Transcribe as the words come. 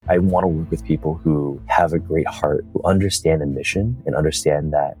I want to work with people who have a great heart, who understand the mission and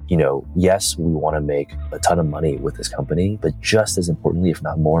understand that, yes, we want to make a ton of money with this company, but just as importantly, if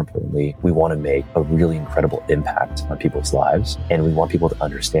not more importantly, we want to make a really incredible impact on people's lives. And we want people to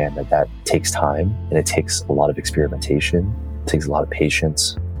understand that that takes time and it takes a lot of experimentation, it takes a lot of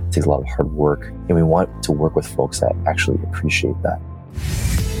patience, it takes a lot of hard work. And we want to work with folks that actually appreciate that.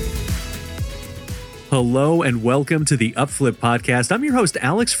 Hello and welcome to the Upflip Podcast. I'm your host,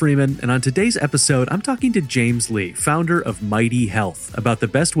 Alex Freeman, and on today's episode, I'm talking to James Lee, founder of Mighty Health, about the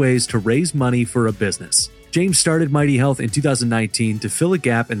best ways to raise money for a business. James started Mighty Health in 2019 to fill a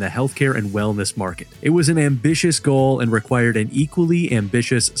gap in the healthcare and wellness market. It was an ambitious goal and required an equally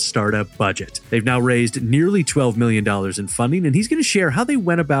ambitious startup budget. They've now raised nearly $12 million in funding, and he's going to share how they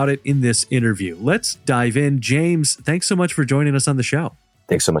went about it in this interview. Let's dive in. James, thanks so much for joining us on the show.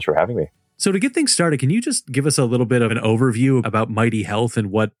 Thanks so much for having me. So to get things started, can you just give us a little bit of an overview about Mighty Health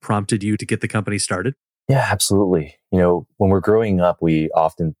and what prompted you to get the company started? Yeah, absolutely. When we're growing up, we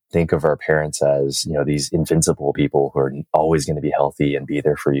often think of our parents as, these invincible people who are always going to be healthy and be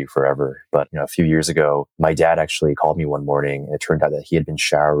there for you forever. But, a few years ago, my dad actually called me one morning and it turned out that he had been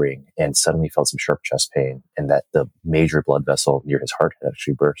showering and suddenly felt some sharp chest pain and that the major blood vessel near his heart had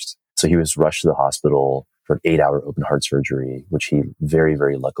actually burst. So he was rushed to the hospital for an 8-hour open heart surgery, which he very,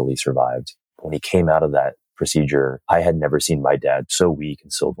 very luckily survived. When he came out of that procedure, I had never seen my dad so weak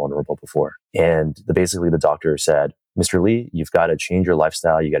and so vulnerable before. And basically the doctor said, Mr. Lee, you've got to change your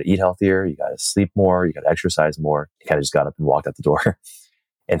lifestyle. You got to eat healthier. You got to sleep more. You got to exercise more. He kind of just got up and walked out the door.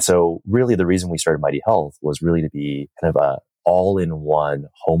 And so really the reason we started Mighty Health was really to be kind of a all-in-one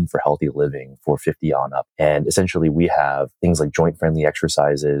home for healthy living for 50 on up. And essentially we have things like joint-friendly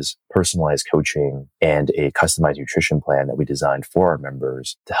exercises, personalized coaching, and a customized nutrition plan that we designed for our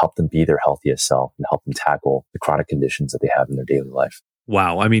members to help them be their healthiest self and help them tackle the chronic conditions that they have in their daily life.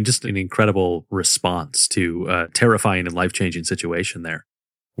 Wow. I mean, just an incredible response to a terrifying and life-changing situation there.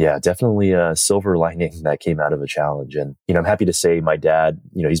 Yeah, definitely a silver lining that came out of a challenge. And, I'm happy to say my dad,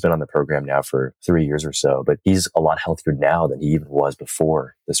 he's been on the program now for 3 years or so, but he's a lot healthier now than he even was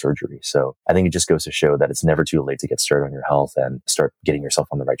before the surgery. So I think it just goes to show that it's never too late to get started on your health and start getting yourself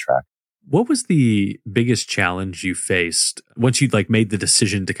on the right track. What was the biggest challenge you faced once you'd made the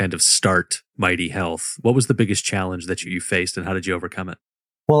decision to kind of start Mighty Health? What was the biggest challenge that you faced and how did you overcome it?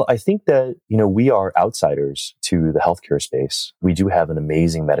 Well, I think that, we are outsiders to the healthcare space. We do have an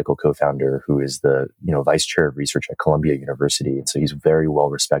amazing medical co-founder who is the, vice chair of research at Columbia University. And so he's very well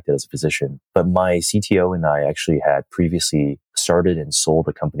respected as a physician. But my CTO and I actually had previously started and sold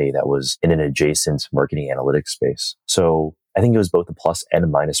a company that was in an adjacent marketing analytics space. So I think it was both a plus and a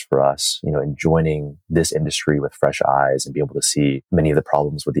minus for us, in joining this industry with fresh eyes and be able to see many of the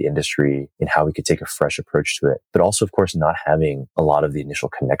problems with the industry and how we could take a fresh approach to it. But also, of course, not having a lot of the initial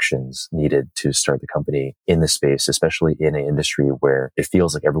connections needed to start the company in this space, especially in an industry where it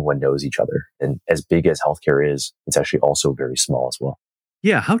feels like everyone knows each other. And as big as healthcare is, it's actually also very small as well.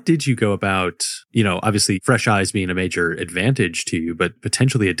 Yeah. How did you go about, obviously fresh eyes being a major advantage to you, but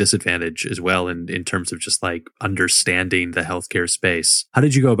potentially a disadvantage as well in terms of just understanding the healthcare space? How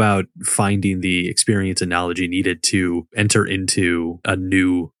did you go about finding the experience and knowledge you needed to enter into a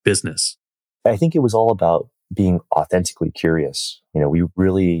new business? I think it was all about being authentically curious. We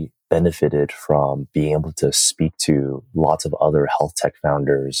really benefited from being able to speak to lots of other health tech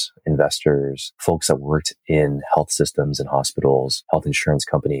founders, investors, folks that worked in health systems and hospitals, health insurance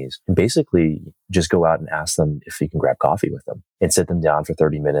companies, and basically just go out and ask them if you can grab coffee with them and sit them down for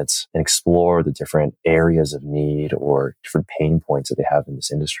 30 minutes and explore the different areas of need or different pain points that they have in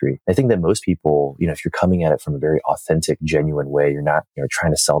this industry. I think that most people, if you're coming at it from a very authentic, genuine way, you're not,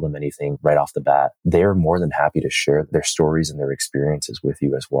 trying to sell them anything right off the bat. They're more than happy to share their stories and their experiences with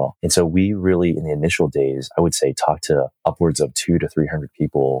you as well. And so we really, in the initial days, I would say talked to upwards of 200 to 300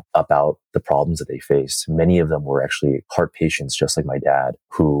 people about the problems that they faced. Many of them were actually heart patients, just like my dad,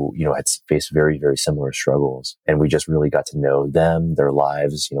 who, had faced very, very similar struggles. And we just really got to know them, their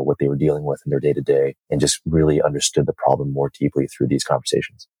lives, what they were dealing with in their day to day, and just really understood the problem more deeply through these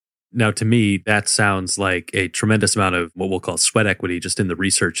conversations. Now, to me, that sounds like a tremendous amount of what we'll call sweat equity, just in the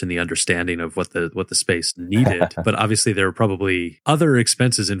research and the understanding of what the space needed. But obviously, there are probably other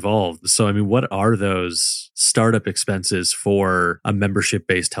expenses involved. So, I mean, what are those startup expenses for a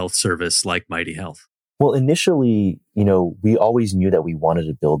membership-based health service like Mighty Health? Well, initially, we always knew that we wanted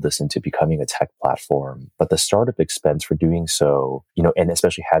to build this into becoming a tech platform, but the startup expense for doing so, and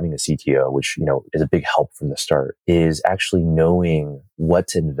especially having a CTO, which, is a big help from the start, is actually knowing what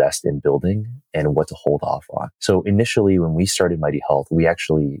to invest in building and what to hold off on. So initially, when we started Mighty Health, we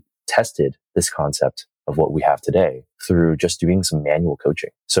actually tested this concept of what we have today through just doing some manual coaching.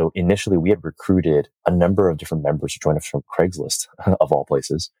 So initially we had recruited a number of different members to join us from Craigslist of all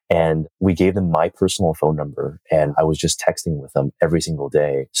places. And we gave them my personal phone number. And I was just texting with them every single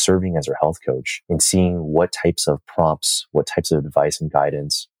day, serving as their health coach and seeing what types of prompts, what types of advice and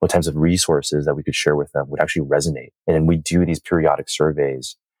guidance, what types of resources that we could share with them would actually resonate. And then we do these periodic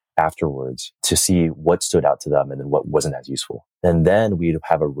surveys afterwards to see what stood out to them and then what wasn't as useful. And then we'd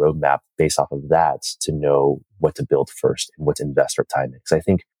have a roadmap based off of that to know what to build first and what to invest our time in. Because I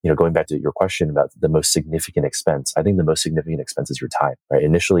think, going back to your question about the most significant expense, I think the most significant expense is your time, right?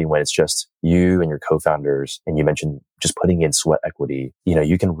 Initially, when it's just you and your co-founders, and you mentioned just putting in sweat equity,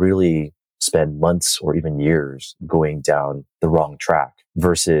 you can really spend months or even years going down the wrong track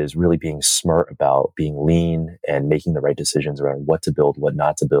versus really being smart about being lean and making the right decisions around what to build, what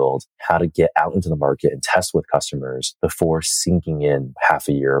not to build, how to get out into the market and test with customers before sinking in half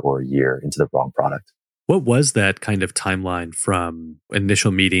a year or a year into the wrong product. What was that kind of timeline from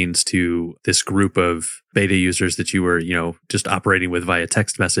initial meetings to this group of beta users that you were, just operating with via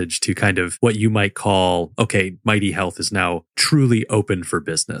text message to kind of what you might call, okay, Mighty Health is now truly open for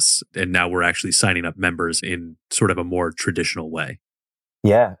business. And now we're actually signing up members in sort of a more traditional way?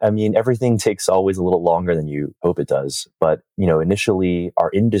 Yeah. Everything takes always a little longer than you hope it does. But, initially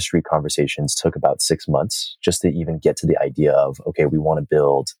our industry conversations took about 6 months just to even get to the idea of, okay, we want to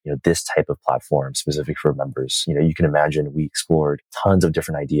build, this type of platform specific for members. You can imagine we explored tons of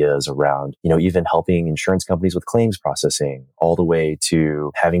different ideas around, even helping insurance companies with claims processing all the way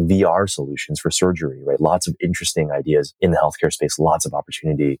to having VR solutions for surgery, right? Lots of interesting ideas in the healthcare space, lots of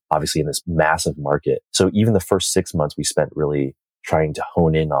opportunity, obviously in this massive market. So even the first 6 months we spent really trying to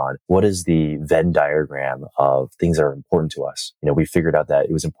hone in on what is the Venn diagram of things that are important to us. We figured out that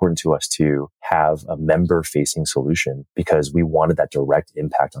it was important to us to have a member facing solution because we wanted that direct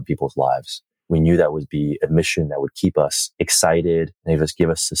impact on people's lives. We knew that would be a mission that would keep us excited and give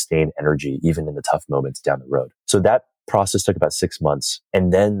us sustained energy, even in the tough moments down the road. So that process took about 6 months.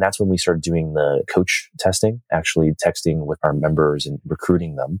 And then that's when we started doing the coach testing, actually texting with our members and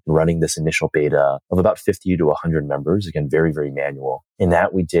recruiting them, running this initial beta of about 50 to 100 members. Again, very, very manual. And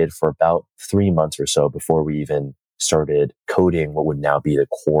that we did for about 3 months or so before we even started coding what would now be the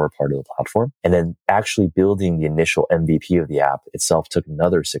core part of the platform. And then actually building the initial MVP of the app itself took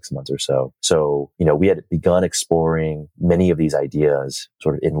another 6 months or so. So, we had begun exploring many of these ideas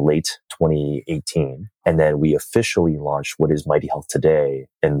sort of in late 2018. And then we officially launched what is Mighty Health today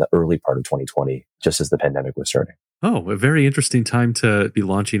in the early part of 2020, just as the pandemic was starting. Oh, a very interesting time to be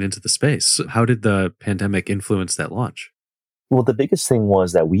launching into the space. How did the pandemic influence that launch? Well, the biggest thing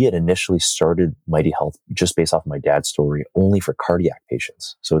was that we had initially started Mighty Health just based off my dad's story only for cardiac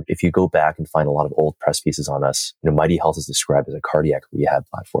patients. So if you go back and find a lot of old press pieces on us, Mighty Health is described as a cardiac rehab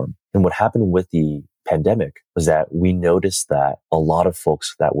platform. And what happened with the pandemic was that we noticed that a lot of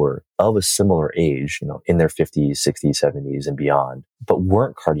folks that were of a similar age, in their 50s, 60s, 70s and beyond, but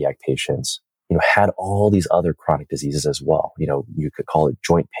weren't cardiac patients, had all these other chronic diseases as well. You could call it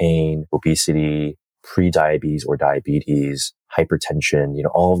joint pain, obesity, pre-diabetes or diabetes, hypertension,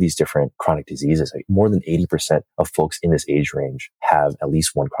 all of these different chronic diseases. Like more than 80% of folks in this age range have at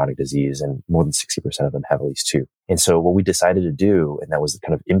least one chronic disease, and more than 60% of them have at least two. And so what we decided to do, and that was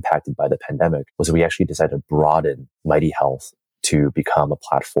kind of impacted by the pandemic, was that we actually decided to broaden Mighty Health to become a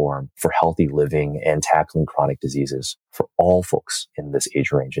platform for healthy living and tackling chronic diseases for all folks in this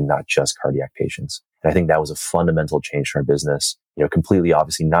age range and not just cardiac patients. And I think that was a fundamental change to our business. Completely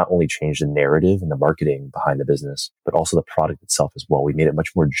obviously not only changed the narrative and the marketing behind the business, but also the product itself as well. We made it much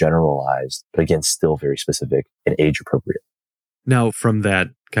more generalized, but again, still very specific and age appropriate. Now, from that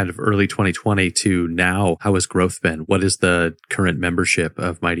kind of early 2020 to now, how has growth been? What is the current membership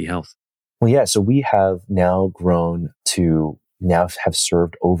of Mighty Health? Well, yeah, so we have now grown to have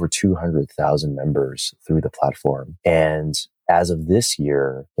served over 200,000 members through the platform. And as of this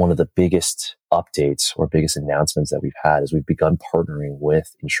year, one of the biggest updates or biggest announcements that we've had is we've begun partnering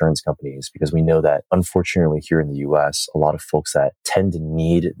with insurance companies because we know that unfortunately here in the US, a lot of folks that tend to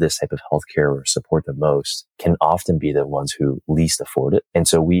need this type of healthcare or support the most can often be the ones who least afford it. And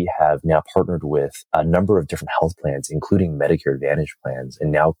so we have now partnered with a number of different health plans, including Medicare Advantage plans, and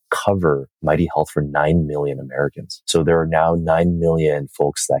now cover Mighty Health for 9 million Americans. So there are now 9 million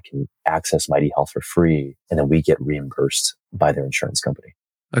folks that can access Mighty Health for free, and then we get reimbursed by their insurance company.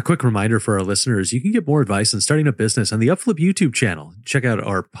 A quick reminder for our listeners, you can get more advice on starting a business on the Upflip YouTube channel. Check out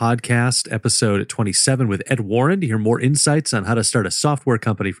our podcast episode 27 with Ed Warren to hear more insights on how to start a software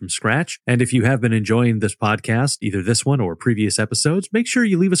company from scratch. And if you have been enjoying this podcast, either this one or previous episodes, make sure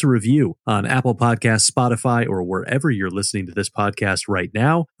you leave us a review on Apple Podcasts, Spotify, or wherever you're listening to this podcast right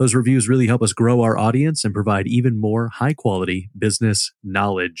now. Those reviews really help us grow our audience and provide even more high-quality business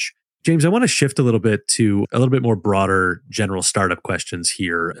knowledge. James, I want to shift a little bit to a little bit more broader general startup questions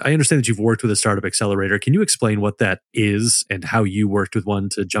here. I understand that you've worked with a startup accelerator. Can you explain what that is and how you worked with one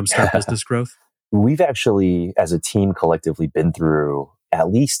to jumpstart business growth? We've actually, as a team, collectively been through at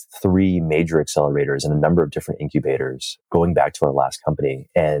least 3 major accelerators and a number of different incubators going back to our last company.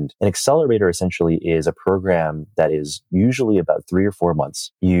 And an accelerator essentially is a program that is usually about 3 or 4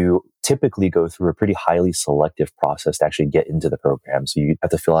 months. You typically go through a pretty highly selective process to actually get into the program. So you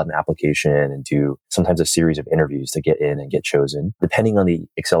have to fill out an application and do sometimes a series of interviews to get in and get chosen. Depending on the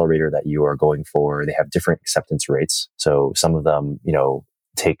accelerator that you are going for, they have different acceptance rates. So some of them,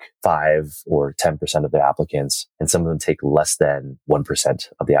 take 5 or 10% of the applicants, and some of them take less than 1%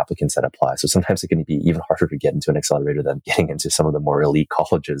 of the applicants that apply. So sometimes it can be even harder to get into an accelerator than getting into some of the more elite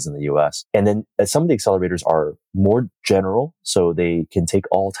colleges in the US. And then some of the accelerators are more general, so they can take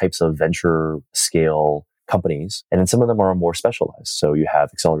all types of venture scale companies. And then some of them are more specialized. So you have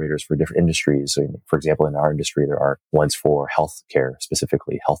accelerators for different industries. So for example, in our industry, there are ones for healthcare,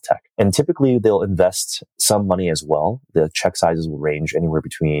 specifically health tech. And typically they'll invest some money as well. The check sizes will range anywhere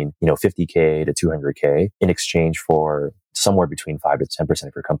between, $50K to $200K in exchange for somewhere between 5 to 10%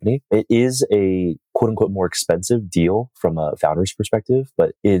 of your company. It is a quote unquote more expensive deal from a founder's perspective,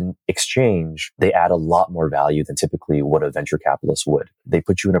 but in exchange, they add a lot more value than typically what a venture capitalist would. They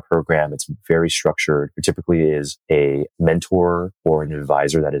put you in a program. It's very structured. There typically is a mentor or an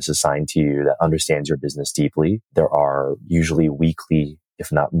advisor that is assigned to you that understands your business deeply. There are usually weekly,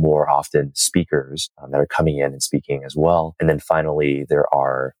 if not more often, speakers that are coming in and speaking as well. And then finally, there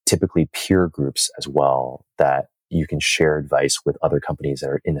are typically peer groups as well that you can share advice with other companies that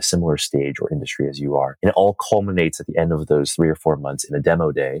are in a similar stage or industry as you are. And it all culminates at the end of those 3 or 4 months in a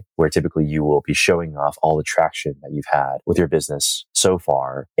demo day, where typically you will be showing off all the traction that you've had with your business so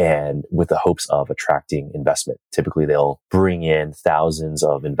far, and with the hopes of attracting investment. Typically, they'll bring in thousands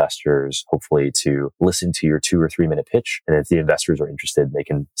of investors, hopefully to listen to your 2 or 3 minute pitch. And if the investors are interested, they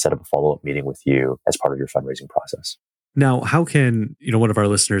can set up a follow-up meeting with you as part of your fundraising process. Now, how can, one of our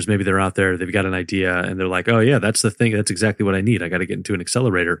listeners, maybe they're out there, they've got an idea and they're like, oh yeah, that's the thing. That's exactly what I need. I got to get into an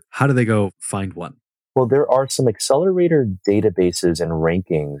accelerator. How do they go find one? Well, there are some accelerator databases and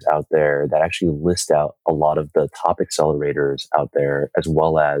rankings out there that actually list out a lot of the top accelerators out there, as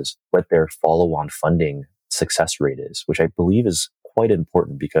well as what their follow-on funding success rate is, which I believe is quite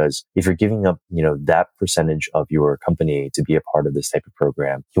important, because if you're giving up, that percentage of your company to be a part of this type of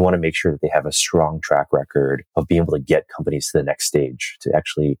program, you want to make sure that they have a strong track record of being able to get companies to the next stage, to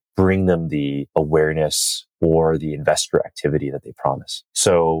actually bring them the awareness or the investor activity that they promise.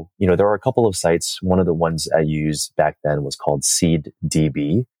 So, there are a couple of sites. One of the ones I used back then was called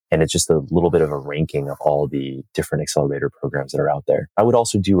SeedDB. And it's just a little bit of a ranking of all the different accelerator programs that are out there. I would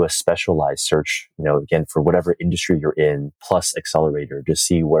also do a specialized search, again, for whatever industry you're in, plus accelerator, to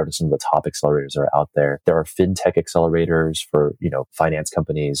see what are some of the top accelerators that are out there. There are fintech accelerators for, finance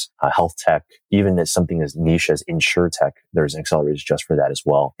companies, health tech, even as something as niche as insurtech, there's an accelerators just for that as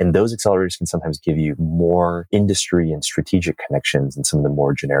well. And those accelerators can sometimes give you more industry and strategic connections than some of the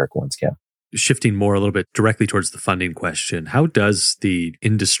more generic ones can. Shifting more a little bit directly towards the funding question, how does the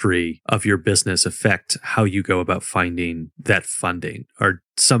industry of your business affect how you go about finding that funding? Are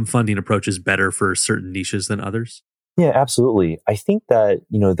some funding approaches better for certain niches than others? Yeah, absolutely. I think that,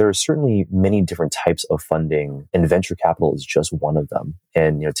 there are certainly many different types of funding, and venture capital is just one of them.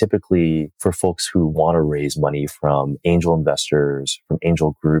 And, typically for folks who want to raise money from angel investors, from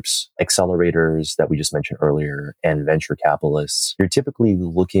angel groups, accelerators that we just mentioned earlier, and venture capitalists, you're typically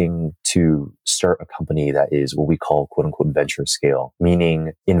looking to start a company that is what we call quote unquote venture scale,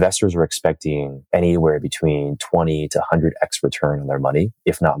 meaning investors are expecting anywhere between 20 to 100x return on their money,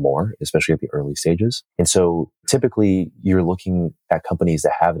 if not more, especially at the early stages. And so typically you're looking at companies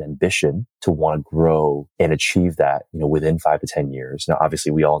that have an ambition to want to grow and achieve that, within 5 to 10 years. Now,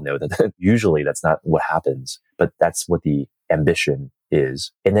 obviously we all know that usually that's not what happens, but that's what the ambition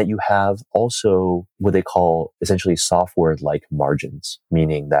is. And that you have also what they call essentially software-like margins,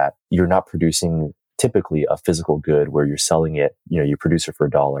 meaning that you're not producing typically a physical good where you're selling it, you produce it for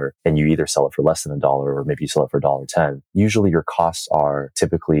 $1 and you either sell it for less than $1 or maybe you sell it for $1.10. Usually your costs are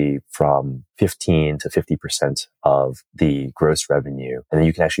typically from 15 to 50% of the gross revenue. And then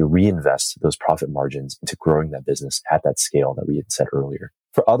you can actually reinvest those profit margins into growing that business at that scale that we had said earlier.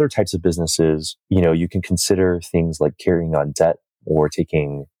 For other types of businesses, you can consider things like carrying on debt or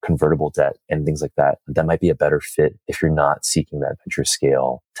taking convertible debt and things like that. That might be a better fit if you're not seeking that venture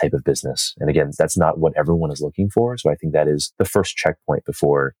scale type of business. And again, that's not what everyone is looking for. So I think that is the first checkpoint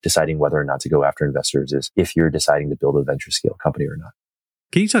before deciding whether or not to go after investors, is if you're deciding to build a venture scale company or not.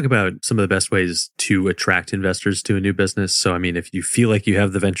 Can you talk about some of the best ways to attract investors to a new business? So, if you feel like you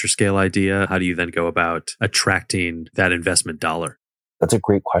have the venture scale idea, how do you then go about attracting that investment dollar? That's a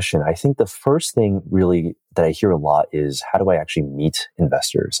great question. I think the first thing really that I hear a lot is, how do I actually meet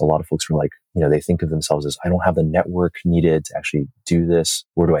investors? A lot of folks are like, they think of themselves as, I don't have the network needed to actually do this.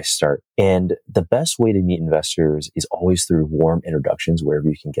 Where do I start? And the best way to meet investors is always through warm introductions wherever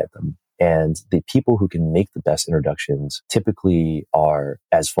you can get them. And the people who can make the best introductions typically are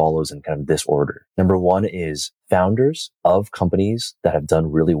as follows in kind of this order. Number one is founders of companies that have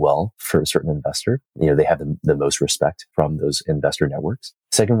done really well for a certain investor. They have the most respect from those investor networks.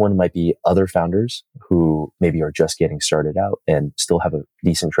 Second one might be other founders who maybe are just getting started out and still have a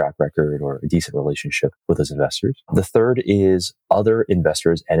decent track record or a decent relationship with those investors. The third is other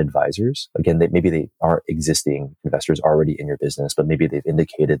investors and advisors. Again, maybe they aren't existing investors already in your business, but maybe they've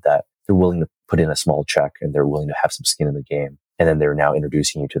indicated that they're willing to put in a small check and they're willing to have some skin in the game. And then they're now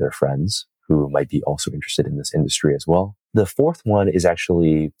introducing you to their friends who might be also interested in this industry as well. The fourth one is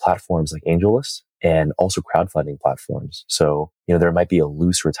actually platforms like AngelList and also crowdfunding platforms. So, there might be a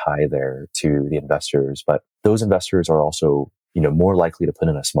looser tie there to the investors, but those investors are also, more likely to put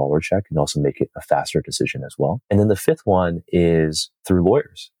in a smaller check and also make it a faster decision as well. And then the fifth one is through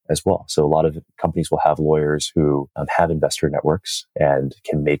lawyers as well. So a lot of companies will have lawyers who have investor networks and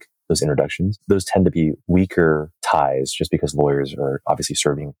can make those introductions. Those tend to be weaker ties just because lawyers are obviously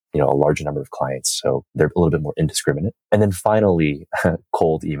serving, a larger number of clients. So they're a little bit more indiscriminate. And then finally,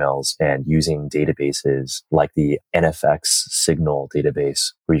 cold emails and using databases like the NFX Signal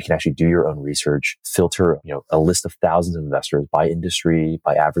database, where you can actually do your own research, filter, a list of thousands of investors by industry,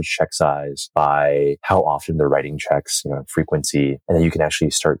 by average check size, by how often they're writing checks, frequency. And then you can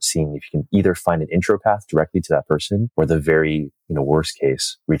actually start seeing if you can either find an intro path directly to that person, or the very worst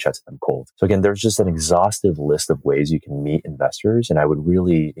case, reach out to them cold. So again, there's just an exhaustive list of ways you can meet investors. And I would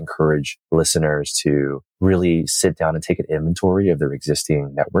really encourage listeners to really sit down and take an inventory of their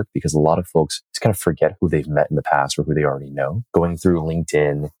existing network, because a lot of folks just kind of forget who they've met in the past or who they already know. Going through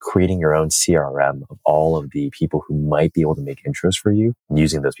LinkedIn, creating your own CRM of all of the people who might be able to make intros for you, and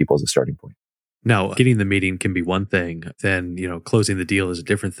using those people as a starting point. Now, getting the meeting can be one thing, then, closing the deal is a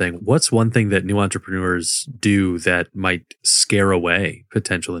different thing. What's one thing that new entrepreneurs do that might scare away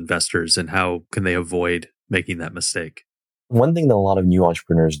potential investors, and how can they avoid making that mistake? One thing that a lot of new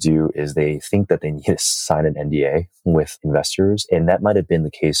entrepreneurs do is they think that they need to sign an NDA with investors. And that might have been the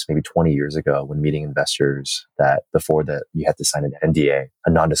case maybe 20 years ago when meeting investors, that before that you had to sign an NDA, a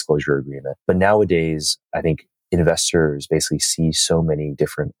non-disclosure agreement. But nowadays, I think investors basically see so many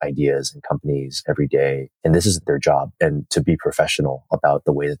different ideas and companies every day, and this is their job, and to be professional about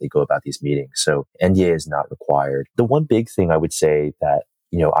the way that they go about these meetings. So NDA is not required. The one big thing I would say that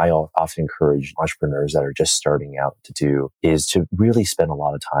I often encourage entrepreneurs that are just starting out to do is to really spend a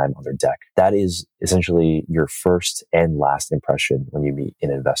lot of time on their deck. That is essentially your first and last impression when you meet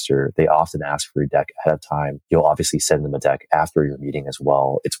an investor. They often ask for your deck ahead of time. You'll obviously send them a deck after your meeting as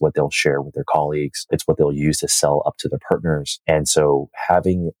well. It's what they'll share with their colleagues. It's what they'll use to sell up to their partners. And so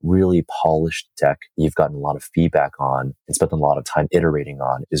having really polished deck you've gotten a lot of feedback on and spent a lot of time iterating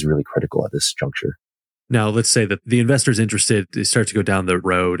on is really critical at this juncture. Now, let's say that the investor's interested, they start to go down the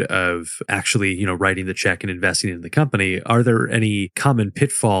road of actually, writing the check and investing in the company. Are there any common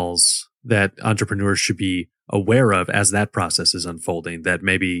pitfalls that entrepreneurs should be aware of as that process is unfolding that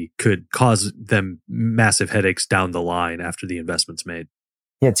maybe could cause them massive headaches down the line after the investment's made?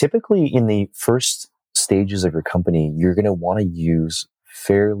 Yeah, typically in the first stages of your company, you're going to want to use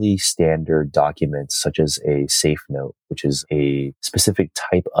fairly standard documents such as a safe note, which is a specific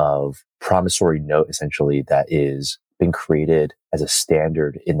type of promissory note essentially that is been created as a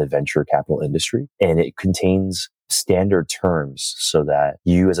standard in the venture capital industry. And it contains standard terms so that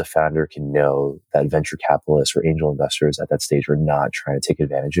you as a founder can know that venture capitalists or angel investors at that stage are not trying to take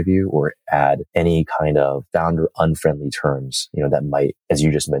advantage of you or add any kind of founder unfriendly terms, that might, as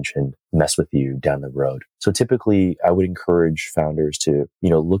you just mentioned, mess with you down the road. So typically I would encourage founders to,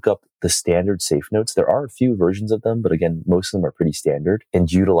 look up the standard safe notes. There are a few versions of them, but again, most of them are pretty standard,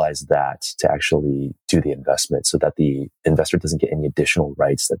 and utilize that to actually do the investment so that the investor doesn't get any additional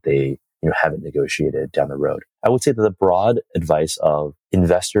rights that they haven't negotiated down the road. I would say that the broad advice of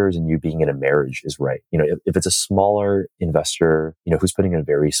investors and you being in a marriage is right. If it's a smaller investor, who's putting in a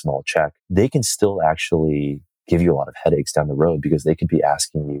very small check, they can still actually give you a lot of headaches down the road because they could be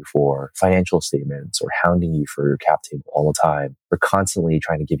asking you for financial statements or hounding you for your cap table all the time or constantly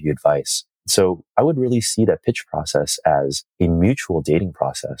trying to give you advice. So I would really see that pitch process as a mutual dating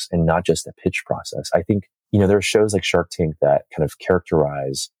process and not just a pitch process. I think, there are shows like Shark Tank that kind of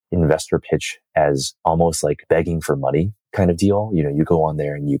characterize investor pitch as almost like begging for money kind of deal. You go on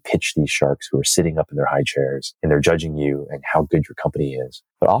there and you pitch these sharks who are sitting up in their high chairs and they're judging you and how good your company is.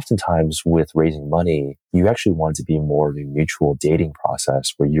 But oftentimes with raising money, you actually want it to be more of a mutual dating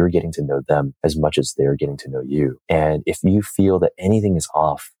process where you're getting to know them as much as they're getting to know you. And if you feel that anything is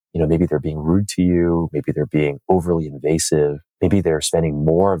off, maybe they're being rude to you, maybe they're being overly invasive, maybe they're spending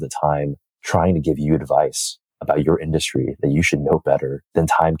more of the time trying to give you advice about your industry that you should know better than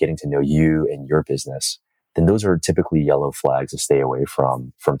time getting to know you and your business, then those are typically yellow flags to stay away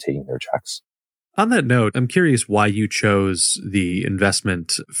from taking their checks. On that note, I'm curious why you chose the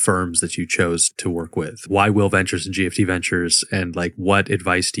investment firms that you chose to work with. Why Will Ventures and GFT Ventures? And what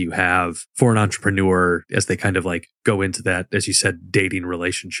advice do you have for an entrepreneur as they kind of go into that, as you said, dating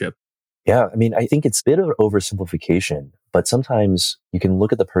relationship? Yeah, I think it's a bit of an oversimplification, but sometimes you can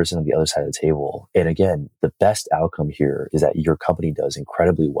look at the person on the other side of the table. And again, the best outcome here is that your company does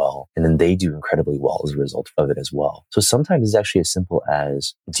incredibly well, and then they do incredibly well as a result of it as well. So sometimes it's actually as simple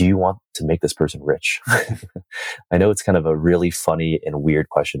as, do you want to make this person rich? I know it's kind of a really funny and weird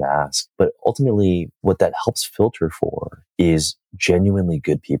question to ask, but ultimately what that helps filter for is genuinely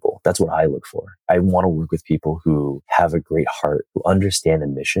good people. That's what I look for. I want to work with people who have a great heart, who understand the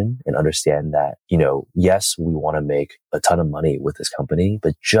mission and understand that, yes, we want to make a ton of money with this company,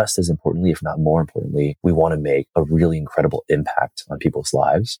 but just as importantly, if not more importantly, we want to make a really incredible impact on people's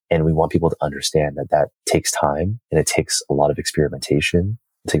lives. And we want people to understand that that takes time and it takes a lot of experimentation.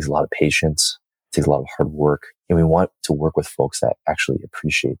 It takes a lot of patience. It takes a lot of hard work. And we want to work with folks that actually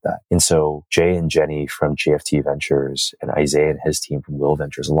appreciate that. And so Jay and Jenny from GFT Ventures and Isaiah and his team from Will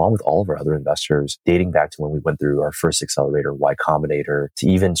Ventures, along with all of our other investors, dating back to when we went through our first accelerator, Y Combinator, to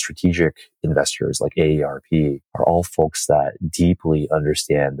even strategic investors like AARP, are all folks that deeply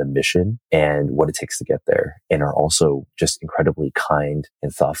understand the mission and what it takes to get there, and are also just incredibly kind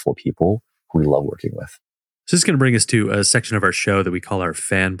and thoughtful people who we love working with. So this is going to bring us to a section of our show that we call our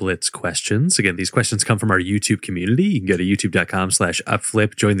Fan Blitz questions. Again, these questions come from our YouTube community. You can go to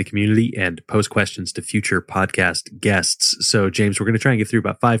youtube.com/upflip, join the community, and post questions to future podcast guests. So James, we're going to try and get through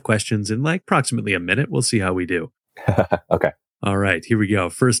about 5 questions in approximately a minute. We'll see how we do. Okay. All right, here we go.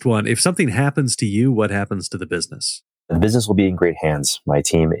 First one. If something happens to you, what happens to the business? The business will be in great hands. My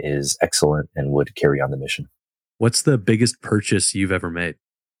team is excellent and would carry on the mission. What's the biggest purchase you've ever made?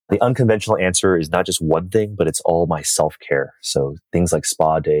 The unconventional answer is not just one thing, but it's all my self-care. So things like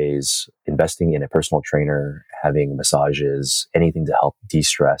spa days, investing in a personal trainer, having massages, anything to help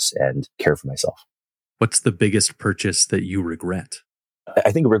de-stress and care for myself. What's the biggest purchase that you regret?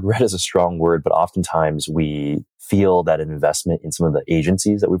 I think regret is a strong word, but oftentimes we feel that an investment in some of the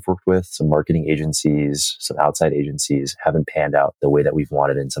agencies that we've worked with, some marketing agencies, some outside agencies, haven't panned out the way that we've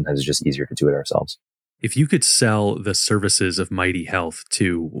wanted. And sometimes it's just easier to do it ourselves. If you could sell the services of Mighty Health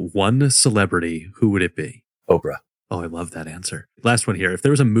to one celebrity, who would it be? Oprah. Oh, I love that answer. Last one here. If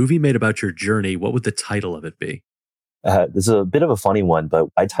there was a movie made about your journey, what would the title of it be? This is a bit of a funny one, but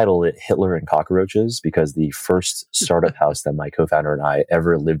I titled it Hitler and Cockroaches because the first startup house that my co-founder and I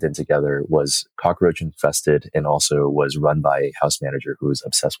ever lived in together was cockroach infested and also was run by a house manager who was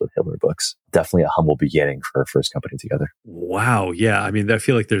obsessed with Hitler books. Definitely a humble beginning for our first company together. Wow. Yeah. I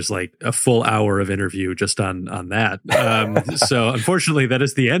feel like there's a full hour of interview just on that. So unfortunately, that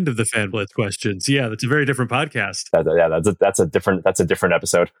is the end of the Fan Blitz questions. Yeah, that's a very different podcast. That's a different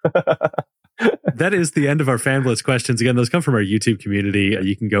episode. That is the end of our Fan Blitz questions. Again, those come from our YouTube community.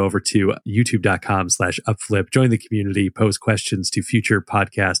 You can go over to youtube.com/upflip, join the community, post questions to future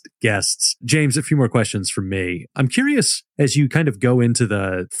podcast guests. James, a few more questions from me. I'm curious, as you kind of go into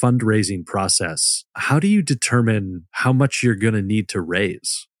the fundraising process, how do you determine how much you're going to need to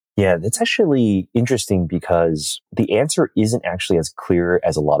raise? Yeah, that's actually interesting because the answer isn't actually as clear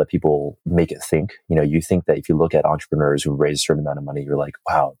as a lot of people make it think. You think that if you look at entrepreneurs who raise a certain amount of money, you're like,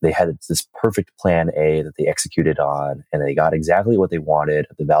 wow, they had this perfect plan A that they executed on and they got exactly what they wanted,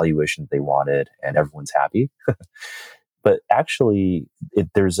 the valuation that they wanted, and everyone's happy. But actually,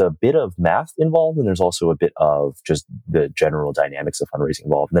 there's a bit of math involved, and there's also a bit of just the general dynamics of fundraising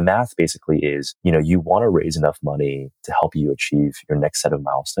involved. And the math basically is, you want to raise enough money to help you achieve your next set of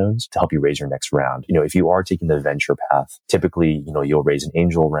milestones, to help you raise your next round. If you are taking the venture path, typically, you'll raise an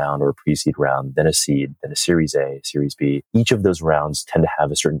angel round or a pre-seed round, then a seed, then a Series A, Series B. Each of those rounds tend to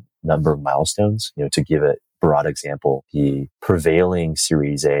have a certain number of milestones, to give it broad example, the prevailing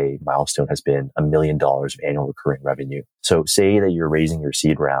Series A milestone has been $1 million of annual recurring revenue. So say that you're raising your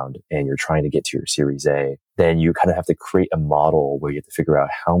seed round and you're trying to get to your Series A, then you kind of have to create a model where you have to figure out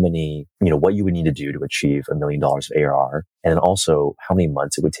how many, what you would need to do to achieve $1 million of ARR, and then also how many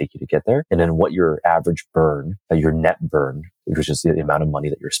months it would take you to get there, and then what your average burn, your net burn, which is the amount of money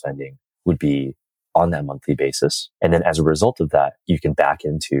that you're spending, would be on that monthly basis. And then as a result of that, you can back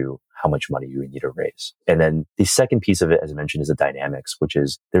into how much money you would need to raise. And then the second piece of it, as I mentioned, is the dynamics, which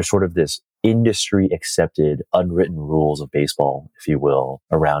is there's sort of this industry accepted unwritten rules of baseball, if you will,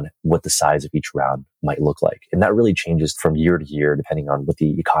 around what the size of each round might look like. And that really changes from year to year, depending on what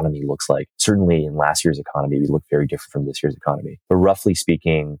the economy looks like. Certainly in last year's economy, we look very different from this year's economy. But roughly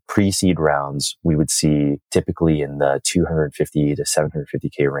speaking, pre-seed rounds, we would see typically in the 250 to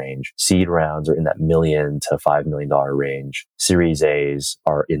 750K range. Seed rounds are in that $1 million to $5 million range. Series A's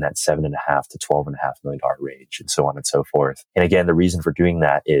are in that $7.5 to $12.5 million range, and so on and so forth. And again, the reason for doing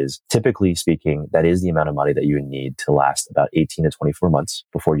that is typically speaking, that is the amount of money that you would need to last about 18 to 24 months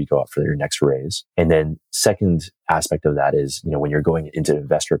before you go up for your next raise. And then second aspect of that is, when you're going into an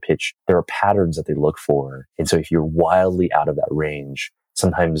investor pitch, there are patterns that they look for. And so if you're wildly out of that range,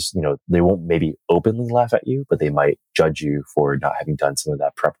 sometimes, they won't maybe openly laugh at you, but they might judge you for not having done some of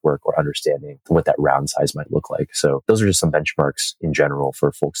that prep work or understanding what that round size might look like. So those are just some benchmarks in general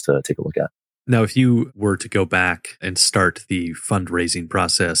for folks to take a look at. Now, if you were to go back and start the fundraising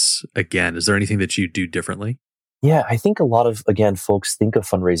process again, is there anything that you do differently? Yeah, I think a lot of, again, folks think of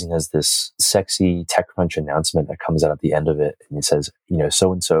fundraising as this sexy TechCrunch announcement that comes out at the end of it. And it says,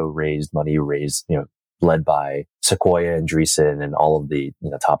 so-and-so raised money, led by Sequoia and Andreessen and all of the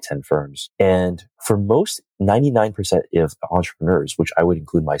top 10 firms. And for most 99% of entrepreneurs, which I would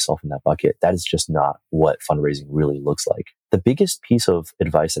include myself in that bucket, that is just not what fundraising really looks like. The biggest piece of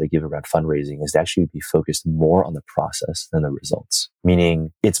advice that I give around fundraising is to actually be focused more on the process than the results.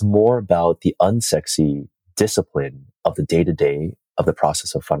 Meaning it's more about the unsexy discipline of the day-to-day of the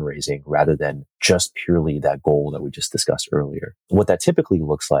process of fundraising rather than just purely that goal that we just discussed earlier. What that typically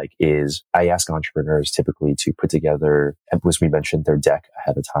looks like is I ask entrepreneurs typically to put together, as we mentioned, their deck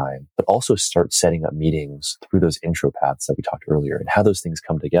ahead of time, but also start setting up meetings through those intro paths that we talked earlier. And how those things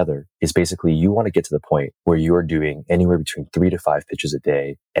come together is basically you want to get to the point where you are doing anywhere between 3 to 5 pitches a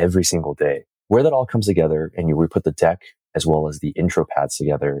day, every single day. Where that all comes together and we put the deck as well as the intro paths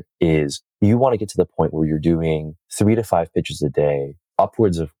together is you want to get to the point where you're doing 3 to 5 pitches a day,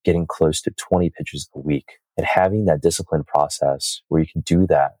 upwards of getting close to 20 pitches a week, and having that disciplined process where you can do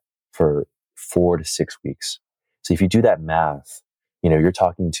that for 4 to 6 weeks. So if you do that math, you're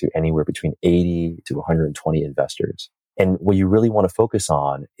talking to anywhere between 80 to 120 investors. And what you really want to focus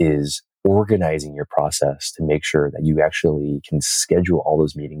on is organizing your process to make sure that you actually can schedule all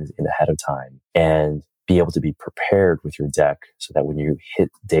those meetings in ahead of time and be able to be prepared with your deck so that when you hit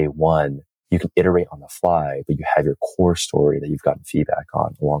day one, you can iterate on the fly, but you have your core story that you've gotten feedback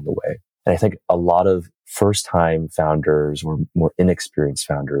on along the way. And I think a lot of first-time founders or more inexperienced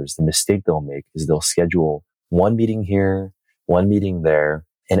founders, the mistake they'll make is they'll schedule one meeting here, one meeting there.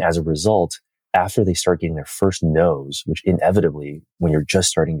 And as a result, after they start getting their first no's, which inevitably, when you're just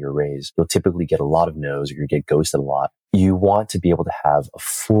starting your raise, you'll typically get a lot of no's or you get ghosted a lot. You want to be able to have a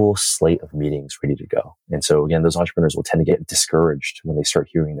full slate of meetings ready to go. And so again, those entrepreneurs will tend to get discouraged when they start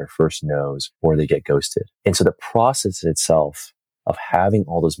hearing their first no's or they get ghosted. And so the process itself of having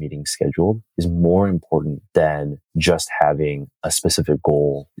all those meetings scheduled is more important than just having a specific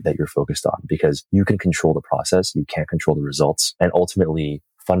goal that you're focused on, because you can control the process. You can't control the results. And ultimately,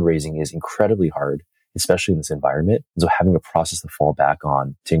 fundraising is incredibly hard, especially in this environment. And so having a process to fall back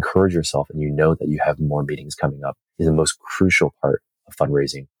on to encourage yourself and that you have more meetings coming up is the most crucial part of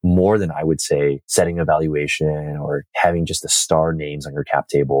fundraising, more than I would say setting a valuation or having just the star names on your cap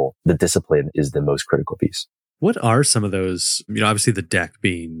table. The discipline is the most critical piece. What are some of those, obviously the deck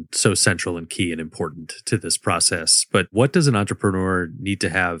being so central and key and important to this process, but what does an entrepreneur need to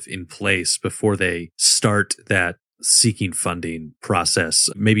have in place before they start that seeking funding process,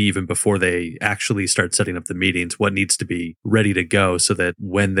 maybe even before they actually start setting up the meetings? What needs to be ready to go so that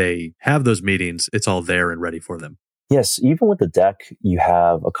when they have those meetings, it's all there and ready for them? Yes, even with the deck, you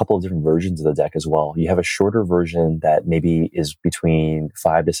have a couple of different versions of the deck as well. You have a shorter version that maybe is between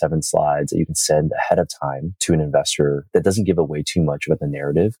 5 to 7 slides that you can send ahead of time to an investor that doesn't give away too much about the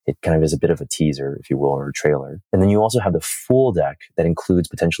narrative. It kind of is a bit of a teaser, if you will, or a trailer. And then you also have the full deck that includes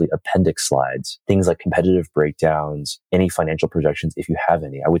potentially appendix slides, things like competitive breakdowns, any financial projections, if you have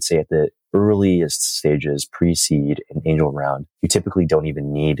any. I would say at the earliest stages, pre-seed and angel round, you typically don't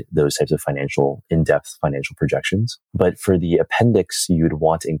even need those types of in-depth financial projections. But for the appendix, you'd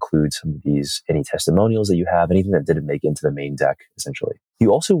want to include some of these, any testimonials that you have, anything that didn't make it into the main deck, essentially.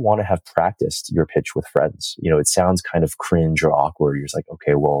 You also want to have practiced your pitch with friends. It sounds kind of cringe or awkward. You're just like,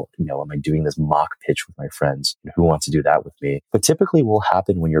 okay, well, am I doing this mock pitch with my friends? Who wants to do that with me? But typically will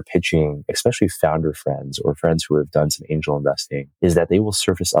happen when you're pitching, especially founder friends or friends who have done some angel investing, is that they will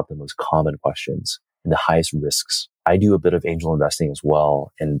surface up the most common questions and the highest risks. I do a bit of angel investing as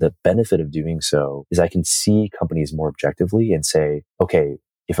well. And the benefit of doing so is I can see companies more objectively and say, okay,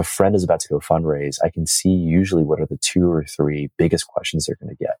 if a friend is about to go fundraise, I can see usually what are the 2 or 3 biggest questions they're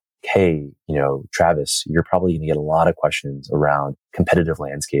going to get. Hey, Travis, you're probably going to get a lot of questions around competitive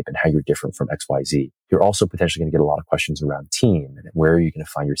landscape and how you're different from XYZ. You're also potentially going to get a lot of questions around team and where are you going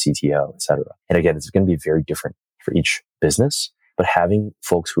to find your CTO, et cetera. And again, it's going to be very different for each business, but having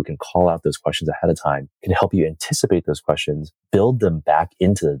folks who can call out those questions ahead of time can help you anticipate those questions, build them back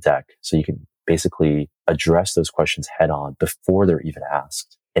into the deck so you can basically address those questions head on before they're even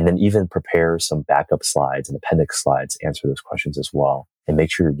asked. And then even prepare some backup slides and appendix slides to answer those questions as well. And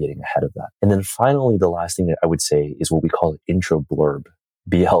make sure you're getting ahead of that. And then finally, the last thing that I would say is what we call an intro blurb,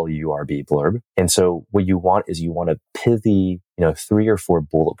 BLURB blurb. And so what you want is you want to pithy, 3 or 4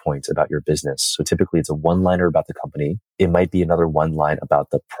 bullet points about your business. So typically it's a one-liner about the company. It might be another one line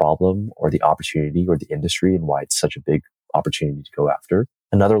about the problem or the opportunity or the industry and why it's such a big opportunity to go after.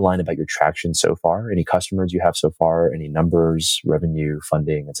 Another line about your traction so far, any customers you have so far, any numbers, revenue,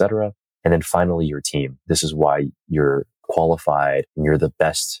 funding, et cetera. And then finally, your team. This is why you're qualified and you're the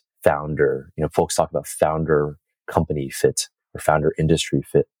best founder. Folks talk about founder company fit or founder industry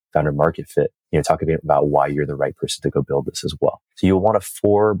fit, founder market fit. Talk about why you're the right person to go build this as well. So you'll want a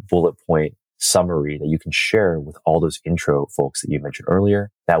 4 bullet point summary that you can share with all those intro folks that you mentioned earlier.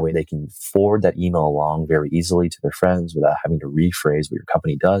 That way they can forward that email along very easily to their friends without having to rephrase what your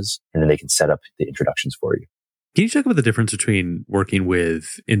company does. And then they can set up the introductions for you. Can you talk about the difference between working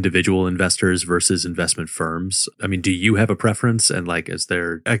with individual investors versus investment firms? I mean, do you have a preference? And is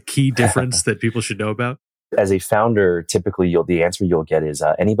there a key difference that people should know about? As a founder, typically the answer you'll get is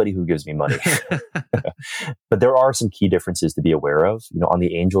anybody who gives me money. But there are some key differences to be aware of. On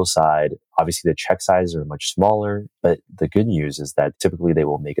the angel side, obviously the check sizes are much smaller, but the good news is that typically they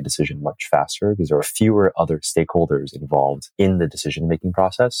will make a decision much faster because there are fewer other stakeholders involved in the decision-making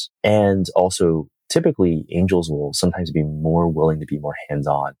process. And also, typically angels will sometimes be more willing to be more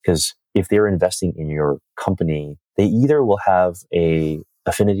hands-on because if they're investing in your company, they either will have a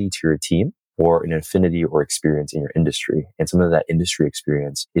affinity to your team or an affinity or experience in your industry. And some of that industry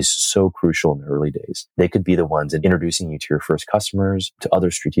experience is so crucial in the early days. They could be the ones in introducing you to your first customers, to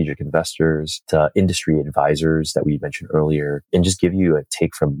other strategic investors, to industry advisors that we mentioned earlier, and just give you a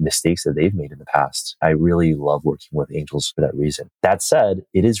take from mistakes that they've made in the past. I really love working with angels for that reason. That said,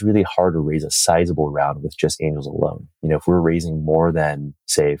 it is really hard to raise a sizable round with just angels alone. If we're raising more than,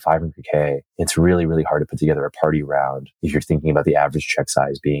 say, 500K, it's really, really hard to put together a party round. If you're thinking about the average check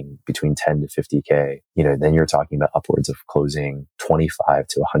size being between 10 to 50K, then you're talking about upwards of closing 25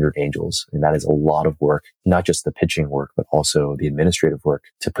 to 100 angels. And that is a lot of work, not just the pitching work, but also the administrative work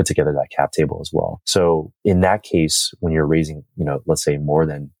to put together that cap table as well. So in that case, when you're raising, let's say more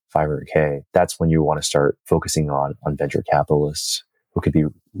than 500K, that's when you want to start focusing on venture capitalists who could be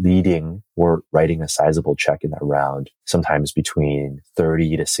leading or writing a sizable check in that round, sometimes between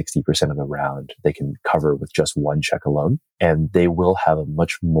 30 to 60% of the round they can cover with just one check alone. And they will have a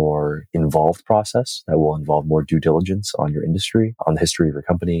much more involved process that will involve more due diligence on your industry, on the history of your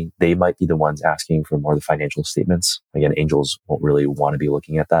company. They might be the ones asking for more of the financial statements. Again, angels won't really want to be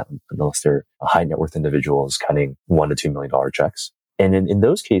looking at that unless they're a high net worth individual is cutting $1 to $2 million checks. And in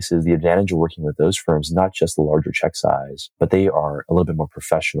those cases, the advantage of working with those firms, not just the larger check size, but they are a little bit more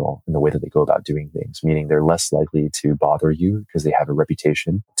professional in the way that they go about doing things, meaning they're less likely to bother you because they have a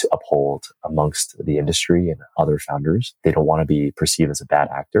reputation to uphold amongst the industry and other founders. They don't want to be perceived as a bad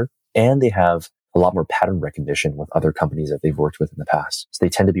actor. And they have a lot more pattern recognition with other companies that they've worked with in the past. So they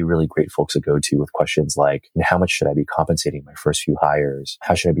tend to be really great folks to go to with questions like, how much should I be compensating my first few hires?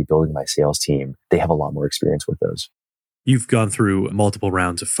 How should I be building my sales team? They have a lot more experience with those. You've gone through multiple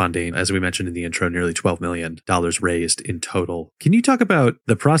rounds of funding. As we mentioned in the intro, nearly $12 million raised in total. Can you talk about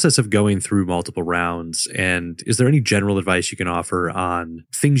the process of going through multiple rounds? And is there any general advice you can offer on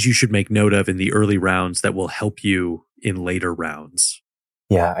things you should make note of in the early rounds that will help you in later rounds?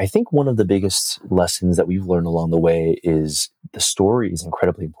 Yeah, I think one of the biggest lessons that we've learned along the way is the story is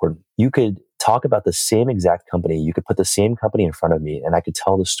incredibly important. You could talk about the same exact company. You could put the same company in front of me and I could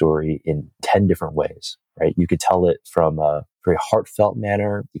tell the story in 10 different ways, right? You could tell it from a very heartfelt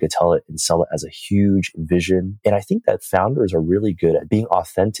manner. You could tell it and sell it as a huge vision. And I think that founders are really good at being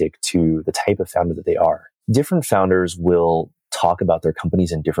authentic to the type of founder that they are. Different founders will talk about their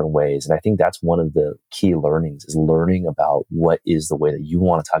companies in different ways. And I think that's one of the key learnings, is learning about what is the way that you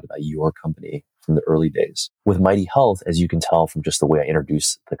want to talk about your company from the early days. With Mighty Health, as you can tell from just the way I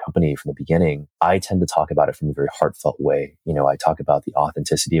introduce the company from the beginning, I tend to talk about it from a very heartfelt way. I talk about the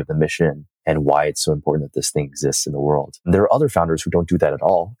authenticity of the mission and why it's so important that this thing exists in the world. And there are other founders who don't do that at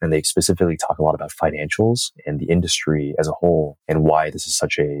all. And they specifically talk a lot about financials and the industry as a whole and why this is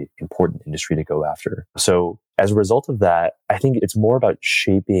such an important industry to go after. So as a result of that, I think it's more about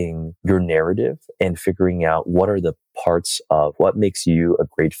shaping your narrative and figuring out what are the parts of what makes you a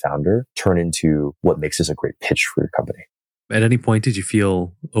great founder turn into what makes this a great pitch for your company. At any point, did you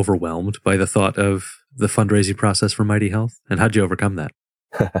feel overwhelmed by the thought of the fundraising process for Mighty Health? And how'd you overcome that?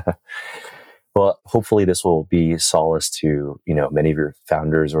 Well, hopefully this will be solace to, many of your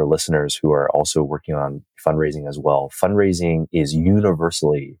founders or listeners who are also working on fundraising as well. Fundraising is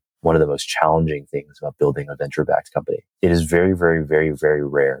universally one of the most challenging things about building a venture-backed company. It is very, very, very, very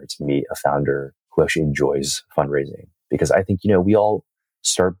rare to meet a founder who actually enjoys fundraising, because I think, we all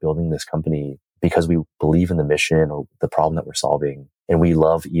start building this company because we believe in the mission or the problem that we're solving. And we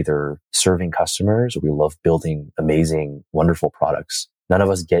love either serving customers or we love building amazing, wonderful products. None of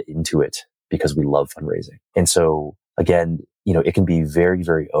us get into it because we love fundraising. And so again, it can be very,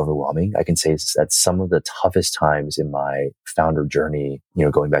 very overwhelming. I can say that some of the toughest times in my founder journey,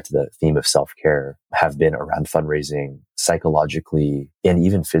 going back to the theme of self-care, have been around fundraising, psychologically and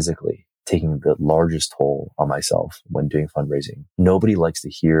even physically, taking the largest toll on myself when doing fundraising. Nobody likes to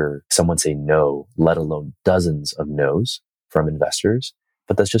hear someone say no, let alone dozens of no's from investors.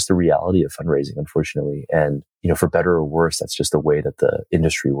 But that's just the reality of fundraising, unfortunately. And, for better or worse, that's just the way that the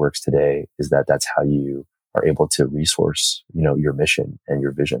industry works today, is that that's how you are able to resource, your mission and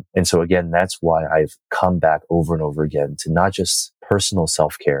your vision. And so again, that's why I've come back over and over again to not just personal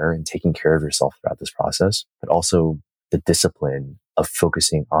self-care and taking care of yourself throughout this process, but also the discipline of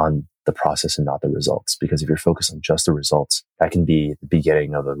focusing on the process and not the results. Because if you're focused on just the results, that can be the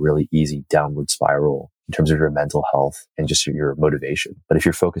beginning of a really easy downward spiral in terms of your mental health and just your motivation. But if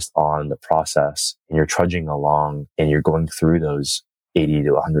you're focused on the process and you're trudging along and you're going through those 80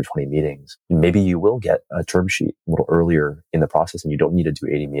 to 120 meetings, maybe you will get a term sheet a little earlier in the process and you don't need to do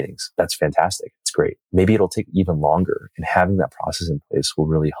 80 meetings. That's fantastic. It's great. Maybe it'll take even longer, and having that process in place will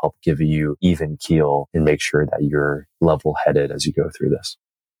really help give you even keel and make sure that you're level-headed as you go through this.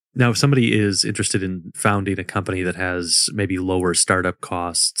 Now, if somebody is interested in founding a company that has maybe lower startup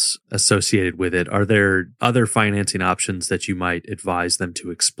costs associated with it, are there other financing options that you might advise them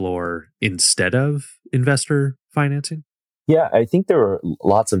to explore instead of investor financing? Yeah, I think there are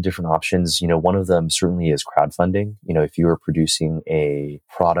lots of different options. One of them certainly is crowdfunding. If you are producing a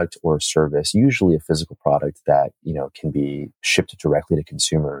product or service, usually a physical product that, can be shipped directly to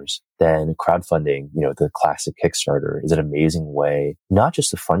consumers, then crowdfunding, the classic Kickstarter, is an amazing way, not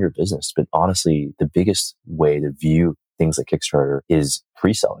just to fund your business, but honestly, the biggest way to view things like Kickstarter is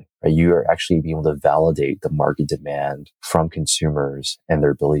pre-selling. Right? You are actually being able to validate the market demand from consumers and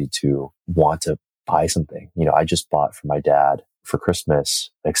their ability to want to buy something. I just bought for my dad for Christmas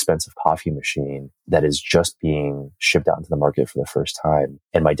an expensive coffee machine that is just being shipped out into the market for the first time.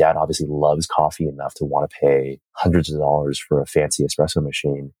 And my dad obviously loves coffee enough to want to pay hundreds of dollars for a fancy espresso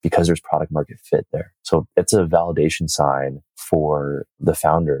machine because there's product market fit there. So it's a validation sign for the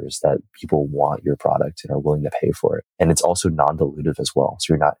founders that people want your product and are willing to pay for it. And it's also non-dilutive as well.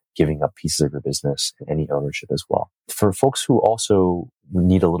 So you're not giving up pieces of your business and any ownership as well. For folks who also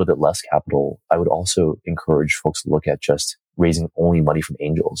need a little bit less capital, I would also encourage folks to look at just raising only money from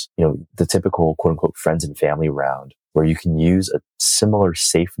angels. The typical quote unquote friends and family round, where you can use a similar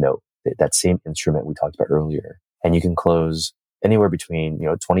safe note, that same instrument we talked about earlier, and you can close anywhere between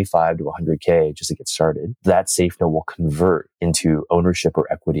 25 to 100K just to get started. That safe note will convert into ownership or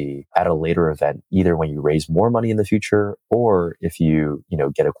equity at a later event, either when you raise more money in the future or if you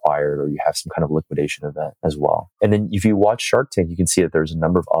get acquired or you have some kind of liquidation event as well. And then if you watch Shark Tank, you can see that there's a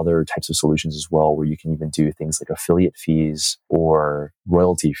number of other types of solutions as well, where you can even do things like affiliate fees or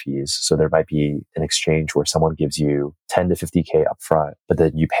royalty fees. So there might be an exchange where someone gives you 10 to 50K upfront, but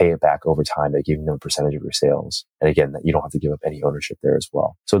then you pay it back over time by giving them a percentage of your sales. And again, that you don't have to give up any ownership there as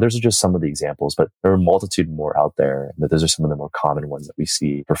well. So those are just some of the examples, but there are a multitude more out there. But those are some of the more common ones that we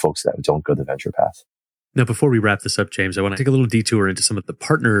see for folks that don't go the venture path. Now, before we wrap this up, James, I want to take a little detour into some of the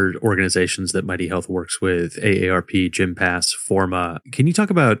partnered organizations that Mighty Health works with: AARP, Gympass, Forma. Can you talk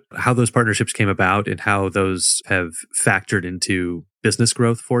about how those partnerships came about and how those have factored into business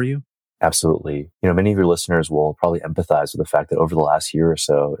growth for you? Absolutely. Many of your listeners will probably empathize with the fact that over the last year or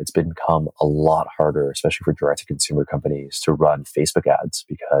so, it's become a lot harder, especially for direct-to-consumer companies, to run Facebook ads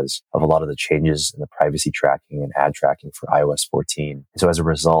because of a lot of the changes in the privacy tracking and ad tracking for iOS 14. So as a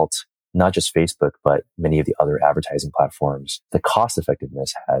result, not just Facebook, but many of the other advertising platforms, the cost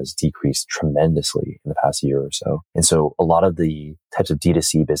effectiveness has decreased tremendously in the past year or so. And so a lot of the types of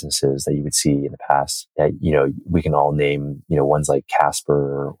D2C businesses that you would see in the past that, we can all name, ones like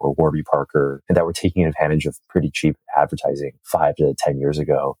Casper or Warby Parker, and that were taking advantage of pretty cheap advertising 5 to 10 years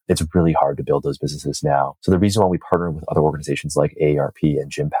ago. It's really hard to build those businesses now. So the reason why we partner with other organizations like AARP and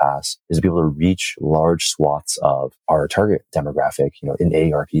Gympass is to be able to reach large swaths of our target demographic. In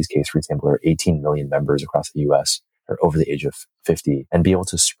AARP's case, for example, there are 18 million members across the US are over the age of 50, and be able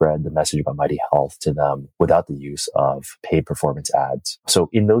to spread the message about Mighty Health to them without the use of paid performance ads. So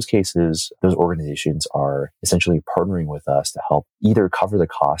in those cases, those organizations are essentially partnering with us to help either cover the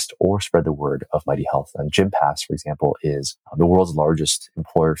cost or spread the word of Mighty Health. And Gympass, for example, is the world's largest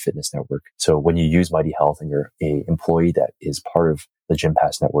employer fitness network. So when you use Mighty Health and you're an employee that is part of the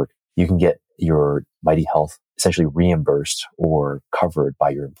Gympass network, you can get your Mighty Health essentially reimbursed or covered by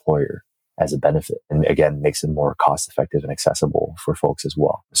your employer as a benefit. And again, makes it more cost effective and accessible for folks as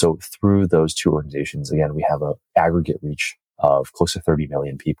well. So through those two organizations, again, we have an aggregate reach of close to 30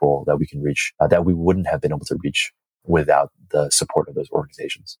 million people that we can reach, that we wouldn't have been able to reach without the support of those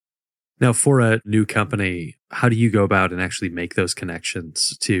organizations. Now, for a new company, how do you go about and actually make those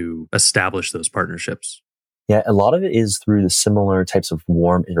connections to establish those partnerships? Yeah, a lot of it is through the similar types of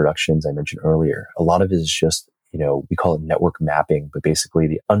warm introductions I mentioned earlier. A lot of it is just, we call it network mapping, but basically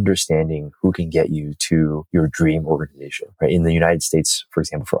the understanding who can get you to your dream organization, right? In the United States, for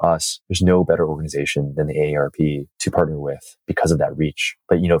example, for us, there's no better organization than the AARP to partner with because of that reach.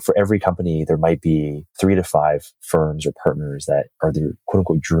 But, for every company, there might be 3 to 5 firms or partners that are their quote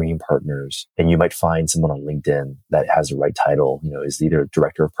unquote dream partners. And you might find someone on LinkedIn that has the right title, is either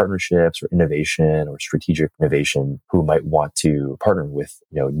director of partnerships or innovation or strategic innovation, who might want to partner with,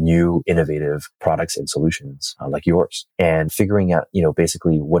 new innovative products and solutions like yours, and figuring out,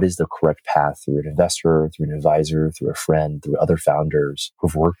 basically what is the correct path through an investor, through an advisor, through a friend, through other founders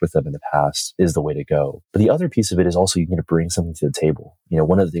who've worked with them in the past is the way to go. But the other piece of it is also you need to bring something to the table.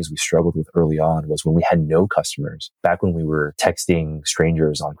 One of the things we struggled with early on was when we had no customers. Back when we were texting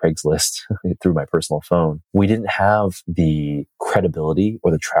strangers on Craigslist through my personal phone, we didn't have the credibility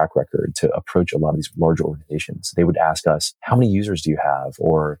or the track record to approach a lot of these larger organizations. They would ask us, how many users do you have?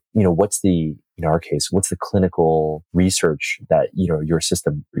 Or, in our case, what's the clinical research that, your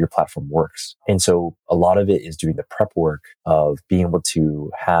system, your platform works? And so a lot of it is doing the prep work of being able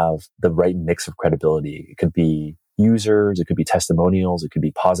to have the right mix of credibility. It could be users, it could be testimonials, it could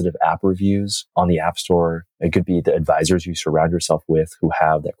be positive app reviews on the App Store. It could be the advisors you surround yourself with who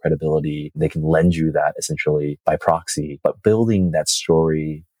have that credibility. They can lend you that essentially by proxy, but building that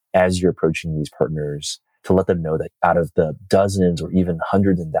story as you're approaching these partners to let them know that out of the dozens or even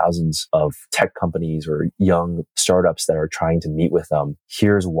hundreds and thousands of tech companies or young startups that are trying to meet with them,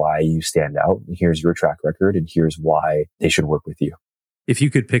 here's why you stand out, and here's your track record, and here's why they should work with you. If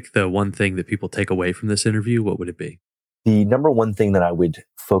you could pick the one thing that people take away from this interview, what would it be? The number one thing that I would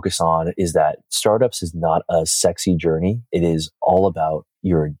focus on is that startups is not a sexy journey. It is all about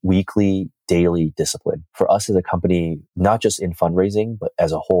your weekly, daily discipline. For us as a company, not just in fundraising, but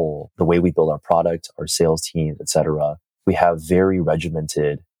as a whole, the way we build our product, our sales teams, etc., we have very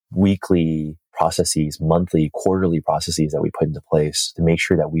regimented weekly processes, monthly, quarterly processes that we put into place to make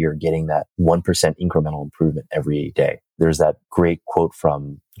sure that we are getting that 1% incremental improvement every day. There's that great quote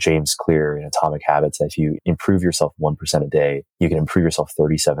from James Clear in Atomic Habits that if you improve yourself 1% a day, you can improve yourself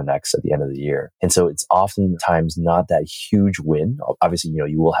 37x at the end of the year. And so it's oftentimes not that huge win. Obviously,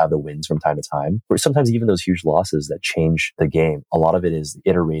 you will have the wins from time to time, or sometimes even those huge losses that change the game. A lot of it is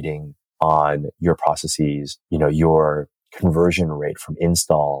iterating on your processes, your conversion rate from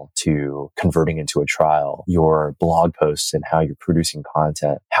install to converting into a trial, your blog posts and how you're producing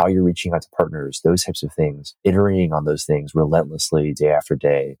content, how you're reaching out to partners, those types of things, iterating on those things relentlessly day after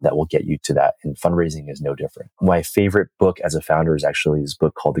day that will get you to that. And fundraising is no different. My favorite book as a founder is actually this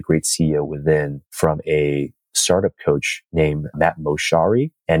book called The Great CEO Within from a startup coach named Matt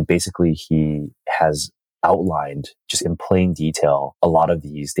Moshari. And basically he has outlined just in plain detail a lot of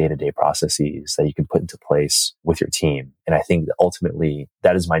these day-to-day processes that you can put into place with your team. And I think that ultimately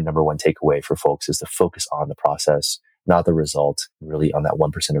that is my number one takeaway for folks is to focus on the process, not the result, really on that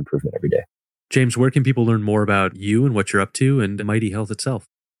 1% improvement every day. James, where can people learn more about you and what you're up to and Mighty Health itself?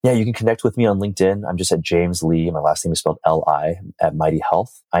 Yeah, you can connect with me on LinkedIn. I'm just at James Lee. My last name is spelled L-I at Mighty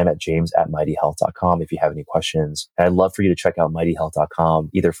Health. I'm at james@mightyhealth.com if you have any questions. And I'd love for you to check out mightyhealth.com,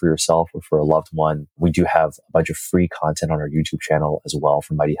 either for yourself or for a loved one. We do have a bunch of free content on our YouTube channel as well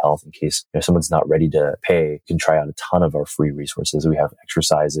for Mighty Health in case someone's not ready to pay. You can try out a ton of our free resources. We have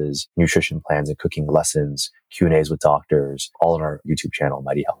exercises, nutrition plans, and cooking lessons, Q&As with doctors, all on our YouTube channel,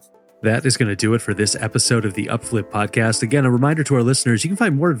 Mighty Health. That is going to do it for this episode of the Upflip podcast. Again, a reminder to our listeners, you can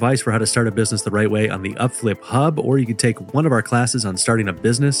find more advice for how to start a business the right way on the Upflip Hub, or you can take one of our classes on starting a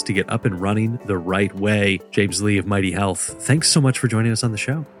business to get up and running the right way. James Lee of Mighty Health, thanks so much for joining us on the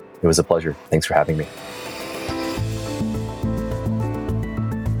show. It was a pleasure. Thanks for having me.